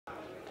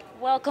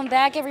Welcome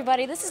back,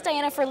 everybody. This is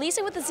Diana for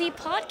Liza with the Z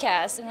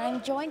podcast, and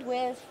I'm joined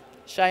with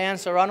Chayanne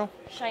Serrano.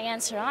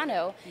 Chayanne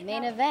Serrano,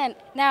 main event.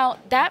 Now,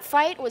 that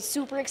fight was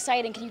super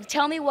exciting. Can you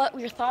tell me what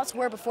your thoughts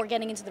were before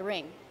getting into the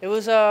ring? It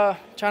was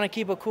trying to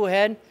keep a cool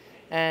head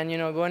and,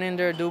 going in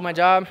there, do my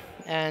job,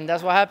 and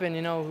that's what happened.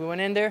 We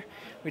went in there,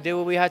 we did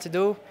what we had to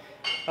do.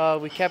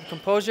 We kept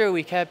composure,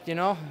 we kept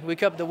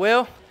the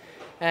will,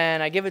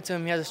 and I give it to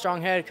him. He has a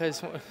strong head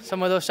because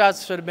some of those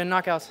shots should have been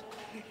knockouts.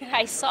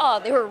 I saw.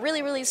 They were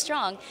really, really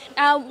strong.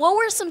 What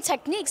were some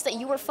techniques that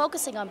you were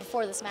focusing on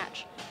before this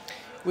match?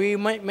 We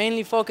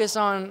mainly focused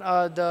on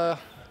the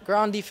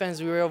ground defense.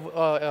 We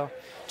were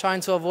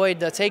trying to avoid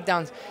the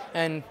takedowns,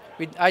 and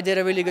I did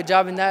a really good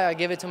job in that. I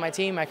gave it to my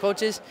team, my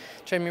coaches,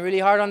 trained me really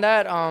hard on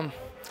that.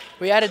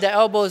 We added the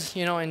elbows,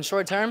 in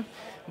short term,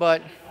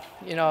 but,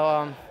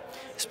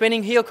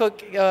 spinning heel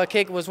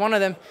kick was one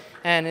of them,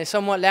 and it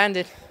somewhat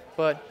landed.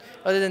 But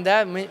other than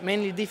that,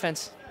 mainly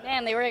defense.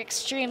 Man, they were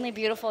extremely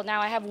beautiful. Now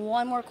I have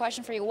one more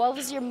question for you.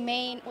 What's your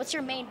main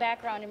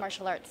background in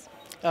martial arts?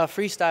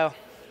 Freestyle.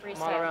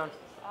 Freestyle. All around.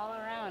 All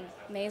around.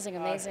 Amazing,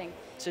 amazing.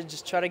 To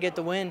just try to get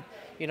the win.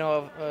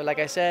 Like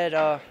I said,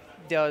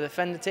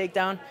 defend the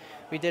takedown.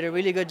 We did a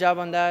really good job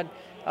on that.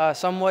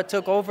 Somewhat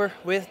took over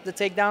with the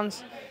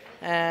takedowns.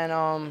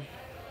 And,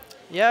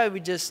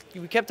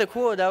 we kept it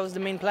cool. That was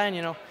the main plan,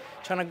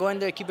 Trying to go in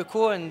there, keep it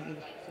cool, and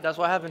that's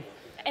what happened.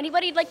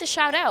 Anybody you'd like to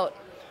shout out?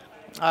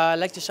 I'd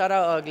like to shout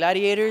out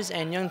Gladiators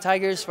and Young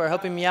Tigers for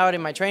helping me out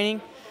in my training.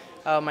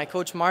 My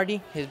coach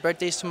Marty, his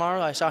birthday's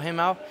tomorrow. I saw him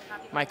out.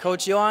 My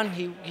coach Johan,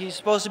 he's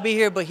supposed to be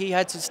here, but he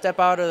had to step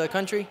out of the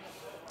country.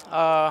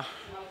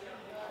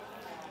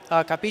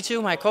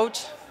 Capichu, my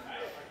coach.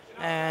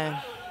 And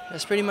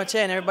that's pretty much it.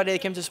 And everybody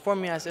that came to support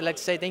me, I'd like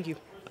to say thank you.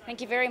 Thank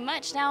you very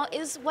much. Now,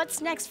 what's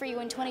next for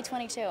you in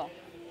 2022?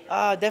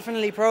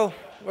 Definitely pro.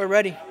 We're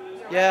ready.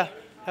 Yeah,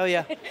 hell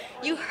yeah.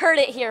 You heard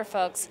it here,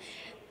 folks.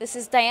 This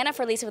is Diana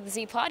for Liza with the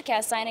Z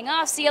podcast signing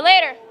off. See you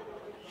later.